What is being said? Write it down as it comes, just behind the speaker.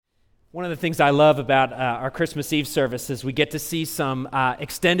One of the things I love about our Christmas Eve service is we get to see some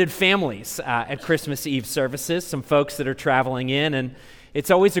extended families at Christmas Eve services, some folks that are traveling in, and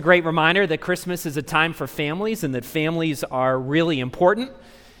it's always a great reminder that Christmas is a time for families and that families are really important.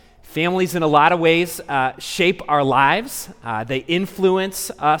 Families in a lot of ways shape our lives. They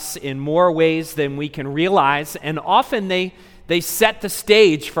influence us in more ways than we can realize, and often they set the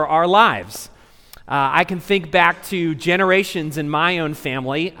stage for our lives. I can think back to generations in my own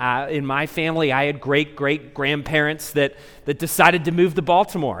family. In my family, I had great-great-grandparents that decided to move to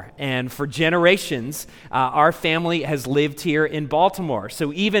Baltimore. And for generations, our family has lived here in Baltimore.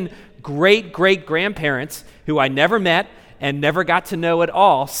 So even great-great-grandparents who I never met and never got to know at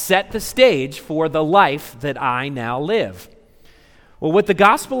all set the stage for the life that I now live. Well, what the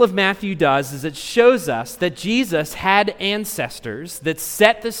Gospel of Matthew does is it shows us that Jesus had ancestors that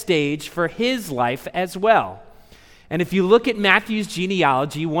set the stage for his life as well. And if you look at Matthew's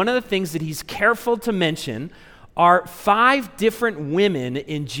genealogy, one of the things that he's careful to mention are 5 different women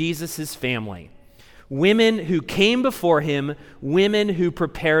in Jesus' family. Women who came before him, women who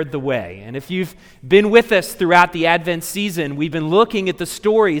prepared the way. And if you've been with us throughout the Advent season, we've been looking at the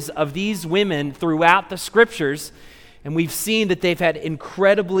stories of these women throughout the Scriptures, and we've seen that they've had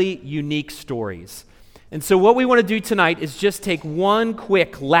incredibly unique stories. And so what we want to do tonight is just take one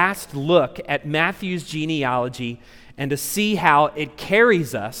quick last look at Matthew's genealogy and to see how it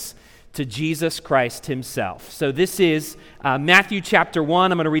carries us to Jesus Christ himself. So this is Matthew chapter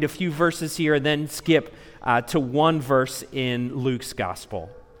 1. I'm going to read a few verses here and then skip to one verse in Luke's gospel.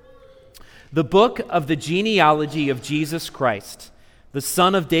 The book of the genealogy of Jesus Christ, the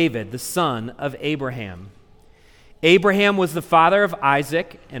son of David, the son of Abraham. Abraham was the father of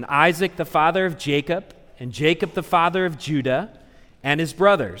Isaac, and Isaac the father of Jacob, and Jacob the father of Judah and his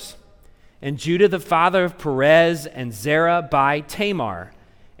brothers, and Judah the father of Perez and Zerah by Tamar,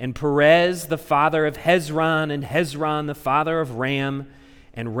 and Perez the father of Hezron, and Hezron the father of Ram,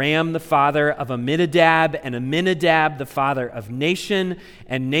 and Ram the father of Amminadab, and Amminadab the father of Nahshon,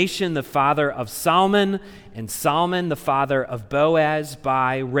 and Nahshon the father of Salmon, and Salmon the father of Boaz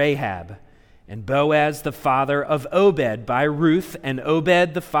by Rahab, and Boaz the father of Obed by Ruth, and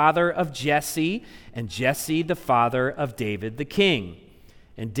Obed the father of Jesse, and Jesse the father of David the king.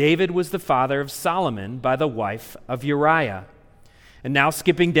 And David was the father of Solomon by the wife of Uriah. And now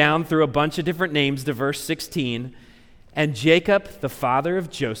skipping down through a bunch of different names to verse 16, and Jacob the father of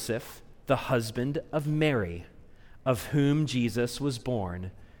Joseph, the husband of Mary, of whom Jesus was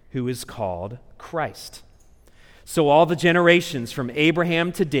born, who is called Christ. So all the generations from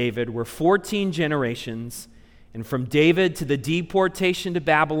Abraham to David were 14 generations, and from David to the deportation to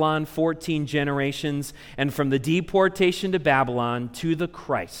Babylon, 14 generations, and from the deportation to Babylon to the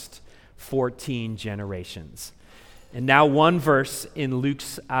Christ, 14 generations. And now one verse in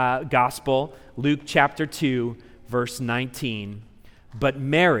Luke's gospel, Luke chapter 2, verse 19. But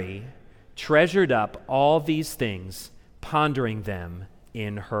Mary treasured up all these things, pondering them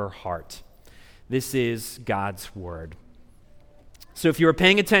in her heart. This is God's word. So if you were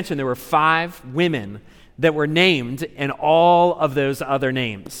paying attention, there were 5 women that were named in all of those other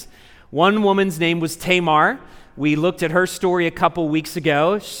names. One woman's name was Tamar. We looked at her story a couple weeks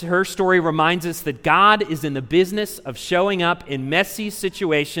ago. Her story reminds us that God is in the business of showing up in messy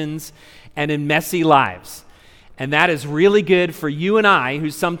situations and in messy lives. And that is really good for you and I, who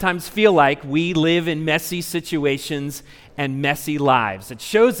sometimes feel like we live in messy situations and messy lives. It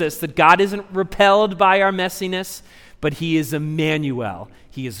shows us that God isn't repelled by our messiness, but he is Emmanuel.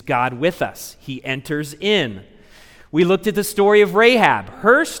 He is God with us. He enters in. We looked at the story of Rahab.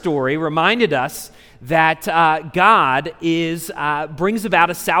 Her story reminded us that God brings about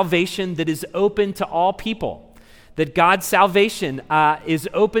a salvation that is open to all people. That God's salvation is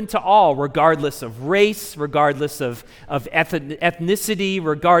open to all, regardless of race, regardless of ethnicity,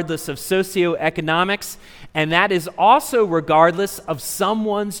 regardless of socioeconomics, and that is also regardless of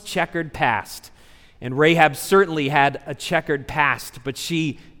someone's checkered past. And Rahab certainly had a checkered past, but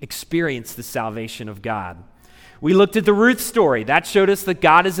she experienced the salvation of God. We looked at the Ruth story. That showed us that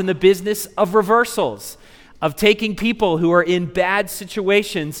God is in the business of reversals, of taking people who are in bad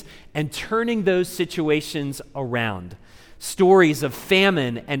situations and turning those situations around. Stories of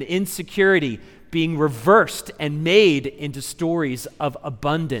famine and insecurity being reversed and made into stories of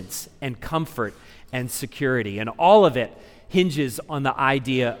abundance and comfort and security. And all of it hinges on the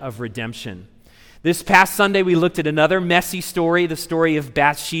idea of redemption. This past Sunday, we looked at another messy story, the story of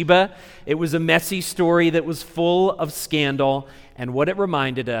Bathsheba. It was a messy story that was full of scandal, and what it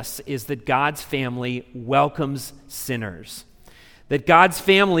reminded us is that God's family welcomes sinners. that God's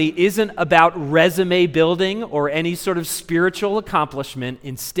family isn't about resume building or any sort of spiritual accomplishment.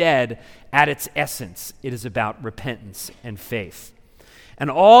 Instead, at its essence, it is about repentance and faith. And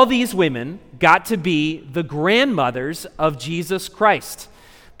all these women got to be the grandmothers of Jesus Christ.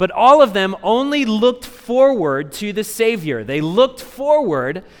 But all of them only looked forward to the Savior. They looked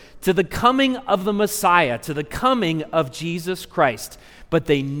forward to the coming of the Messiah, to the coming of Jesus Christ. But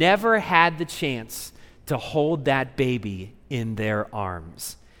they never had the chance to hold that baby in their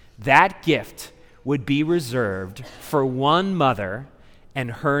arms. That gift would be reserved for one mother, and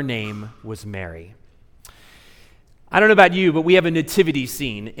her name was Mary. I don't know about you, but we have a nativity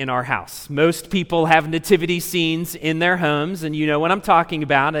scene in our house. Most people have nativity scenes in their homes, and you know what I'm talking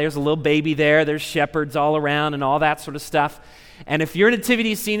about. There's a little baby there, there's shepherds all around and all that sort of stuff. And if your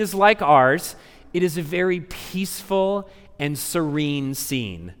nativity scene is like ours, it is a very peaceful and serene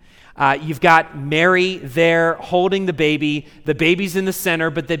scene. You've got Mary there holding the baby. The baby's in the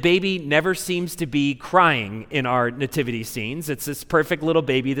center, but the baby never seems to be crying in our nativity scenes. It's this perfect little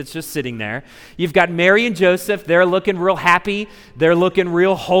baby that's just sitting there. You've got Mary and Joseph. They're looking real happy. They're looking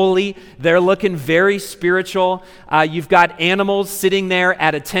real holy. They're looking very spiritual. You've got animals sitting there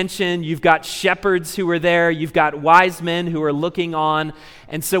at attention. You've got shepherds who are there. You've got wise men who are looking on.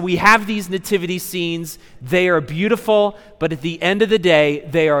 And so we have these nativity scenes. They are beautiful, but at the end of the day,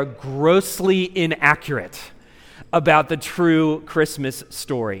 they are grossly inaccurate about the true Christmas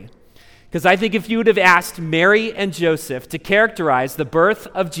story. Because I think if you would have asked Mary and Joseph to characterize the birth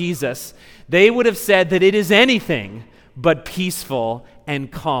of Jesus, they would have said that it is anything but peaceful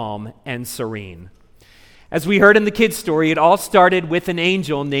and calm and serene. As we heard in the kids' story, it all started with an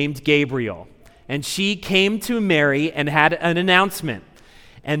angel named Gabriel. And she came to Mary and had an announcement.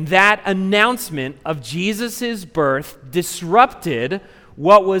 And that announcement of Jesus' birth disrupted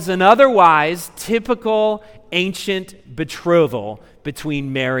what was an otherwise typical ancient betrothal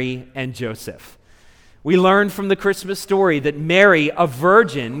between Mary and Joseph. We learn from the Christmas story that Mary, a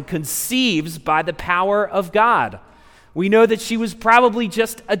virgin, conceives by the power of God. We know that she was probably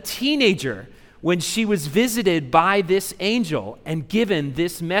just a teenager when she was visited by this angel and given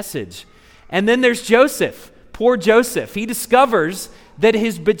this message. And then there's Joseph, poor Joseph. He discovers that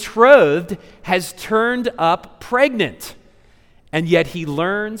his betrothed has turned up pregnant. And yet he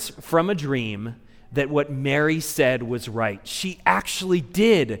learns from a dream that what Mary said was right. She actually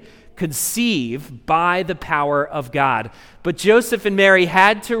did conceive by the power of God. But Joseph and Mary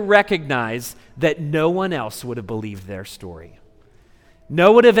had to recognize that no one else would have believed their story.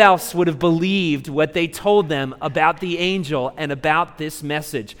 No one else would have believed what they told them about the angel and about this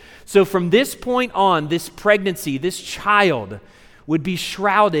message. So from this point on, this pregnancy, this child would be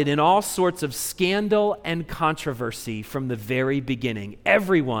shrouded in all sorts of scandal and controversy from the very beginning.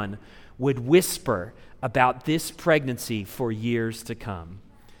 Everyone would whisper about this pregnancy for years to come.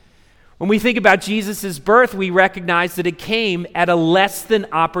 When we think about Jesus' birth, we recognize that it came at a less than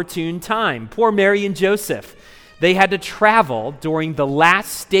opportune time. Poor Mary and Joseph, they had to travel during the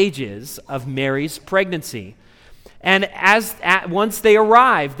last stages of Mary's pregnancy. And once they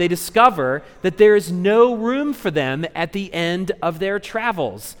arrive, they discover that there is no room for them at the end of their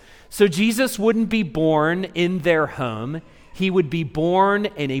travels. So Jesus wouldn't be born in their home. He would be born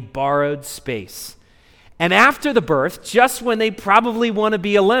in a borrowed space. And after the birth, just when they probably want to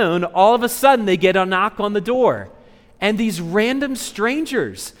be alone, all of a sudden they get a knock on the door. And these random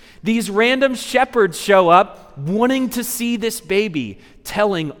strangers, these random shepherds show up wanting to see this baby,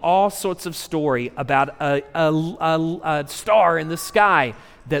 telling all sorts of story about a star in the sky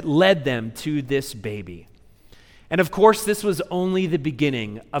that led them to this baby. And of course, this was only the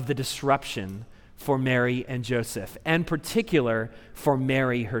beginning of the disruption for Mary and Joseph, and in particular for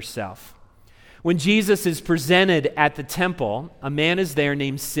Mary herself. When Jesus is presented at the temple, a man is there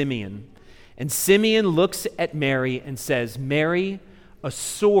named Simeon. And Simeon looks at Mary and says, "Mary, a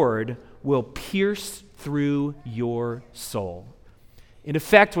sword will pierce through your soul." In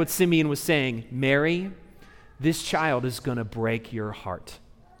effect, what Simeon was saying, Mary, this child is going to break your heart.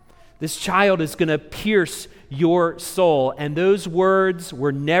 This child is going to pierce your soul. And those words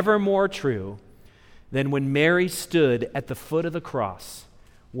were never more true than when Mary stood at the foot of the cross,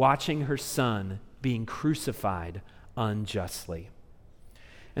 watching her son being crucified unjustly.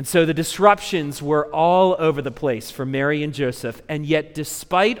 And so the disruptions were all over the place for Mary and Joseph, and yet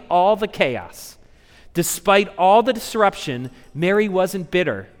despite all the chaos, despite all the disruption, Mary wasn't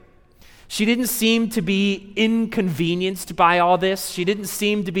bitter. She didn't seem to be inconvenienced by all this. She didn't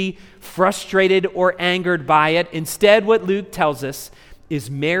seem to be frustrated or angered by it. Instead, what Luke tells us is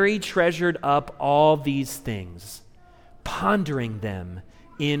Mary treasured up all these things, pondering them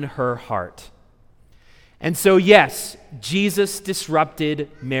in her heart. And so, yes, Jesus disrupted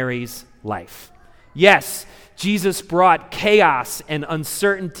Mary's life. Yes, Jesus brought chaos and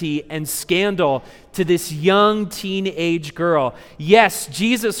uncertainty and scandal to this young teenage girl. Yes,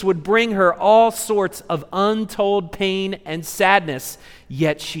 Jesus would bring her all sorts of untold pain and sadness,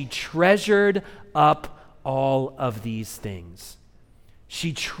 yet she treasured up all of these things.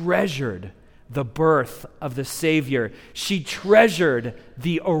 She treasured the birth of the Savior. She treasured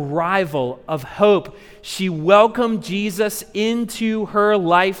the arrival of hope. She welcomed Jesus into her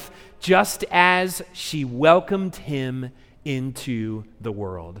life just as she welcomed him into the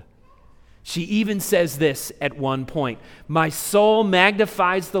world. She even says this at one point, "My soul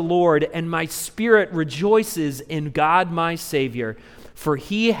magnifies the Lord, and my spirit rejoices in God my Savior, for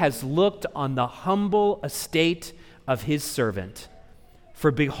he has looked on the humble estate of his servant. For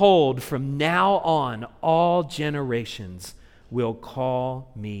behold, from now on all generations will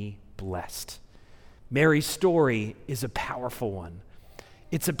call me blessed." Mary's story is a powerful one.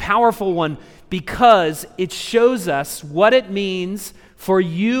 It's a powerful one because it shows us what it means for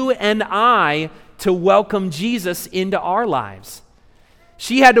you and I to welcome Jesus into our lives.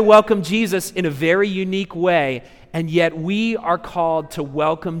 She had to welcome Jesus in a very unique way, and yet we are called to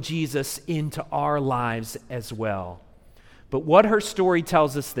welcome Jesus into our lives as well. But what her story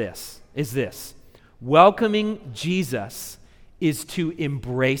tells us is this: welcoming Jesus is to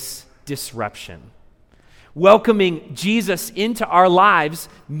embrace disruption. Welcoming Jesus into our lives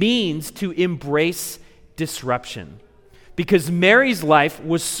means to embrace disruption. Because Mary's life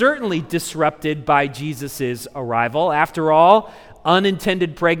was certainly disrupted by Jesus' arrival. After all,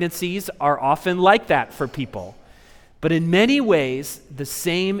 unintended pregnancies are often like that for people. But in many ways, the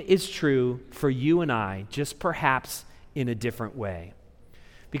same is true for you and I, just perhaps in a different way.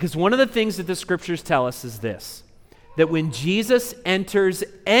 Because one of the things that the scriptures tell us is this: that when Jesus enters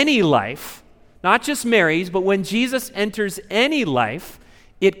any life, not just Mary's, but when Jesus enters any life,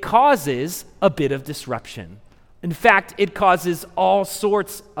 it causes a bit of disruption. In fact, it causes all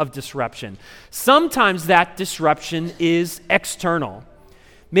sorts of disruption. Sometimes that disruption is external.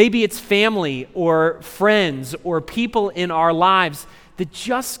 Maybe it's family or friends or people in our lives that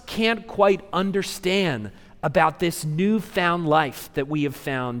just can't quite understand about this newfound life that we have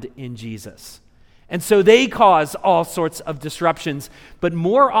found in Jesus. And so they cause all sorts of disruptions. But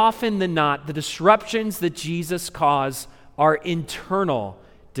more often than not, the disruptions that Jesus caused are internal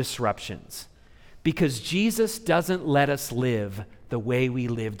disruptions. Because Jesus doesn't let us live the way we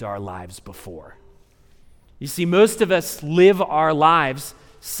lived our lives before. You see, most of us live our lives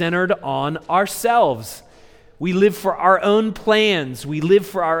centered on ourselves. We live for our own plans. We live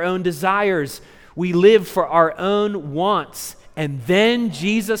for our own desires. We live for our own wants. And then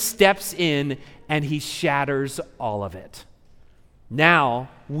Jesus steps in and he shatters all of it. Now,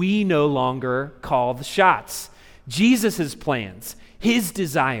 we no longer call the shots. Jesus' plans, his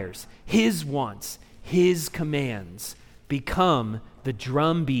desires, his wants, his commands become the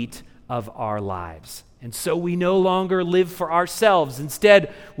drumbeat of our lives. And so we no longer live for ourselves.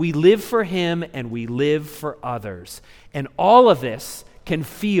 Instead, we live for him and we live for others. And all of this can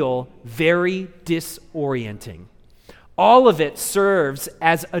feel very disorienting. All of it serves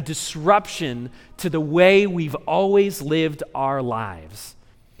as a disruption to the way we've always lived our lives.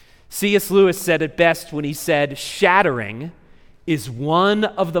 C.S. Lewis said it best when he said, "Shattering is one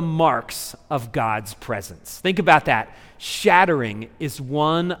of the marks of God's presence." Think about that. Shattering is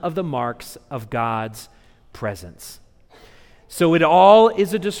one of the marks of God's presence. So it all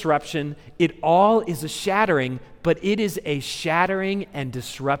is a disruption, it all is a shattering, but it is a shattering and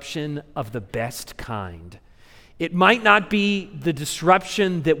disruption of the best kind. It might not be the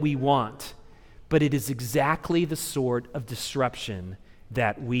disruption that we want, but it is exactly the sort of disruption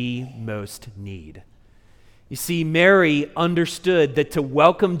that we most need. You see, Mary understood that to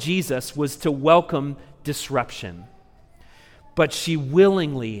welcome Jesus was to welcome disruption. But she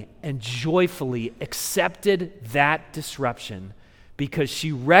willingly and joyfully accepted that disruption because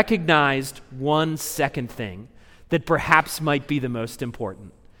she recognized one second thing that perhaps might be the most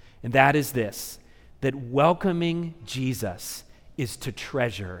important, and that is this: that welcoming Jesus is to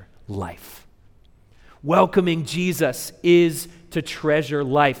treasure life. Welcoming Jesus is to treasure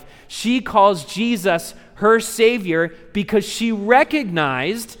life. She calls Jesus her Savior because she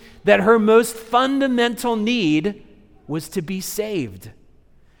recognized that her most fundamental need was to be saved.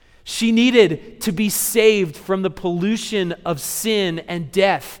 She needed to be saved from the pollution of sin and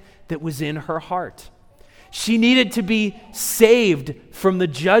death that was in her heart. She needed to be saved from the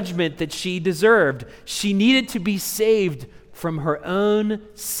judgment that she deserved. She needed to be saved from her own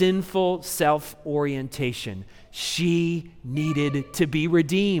sinful self-orientation. She needed to be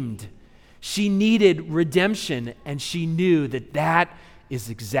redeemed. She needed redemption, and she knew that that is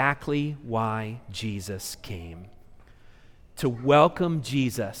exactly why Jesus came. To welcome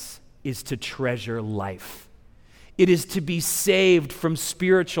Jesus is to treasure life. It is to be saved from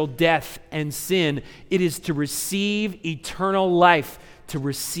spiritual death and sin. It is to receive eternal life, to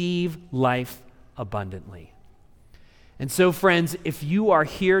receive life abundantly. And so, friends, if you are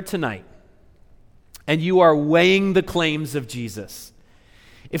here tonight and you are weighing the claims of Jesus,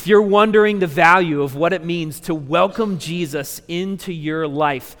 if you're wondering the value of what it means to welcome Jesus into your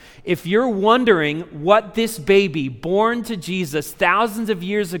life, if you're wondering what this baby born to Jesus thousands of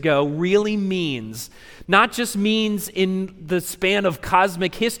years ago really means, not just means in the span of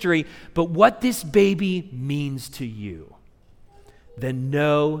cosmic history, but what this baby means to you, then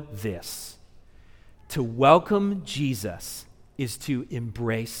know this: to welcome Jesus is to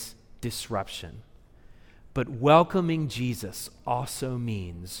embrace disruption. But welcoming Jesus also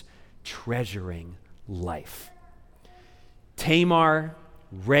means treasuring life. Tamar,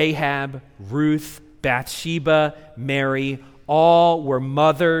 Rahab, Ruth, Bathsheba, Mary, all were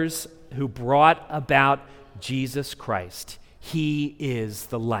mothers who brought about Jesus Christ. He is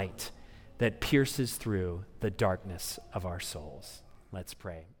the light that pierces through the darkness of our souls. Let's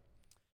pray.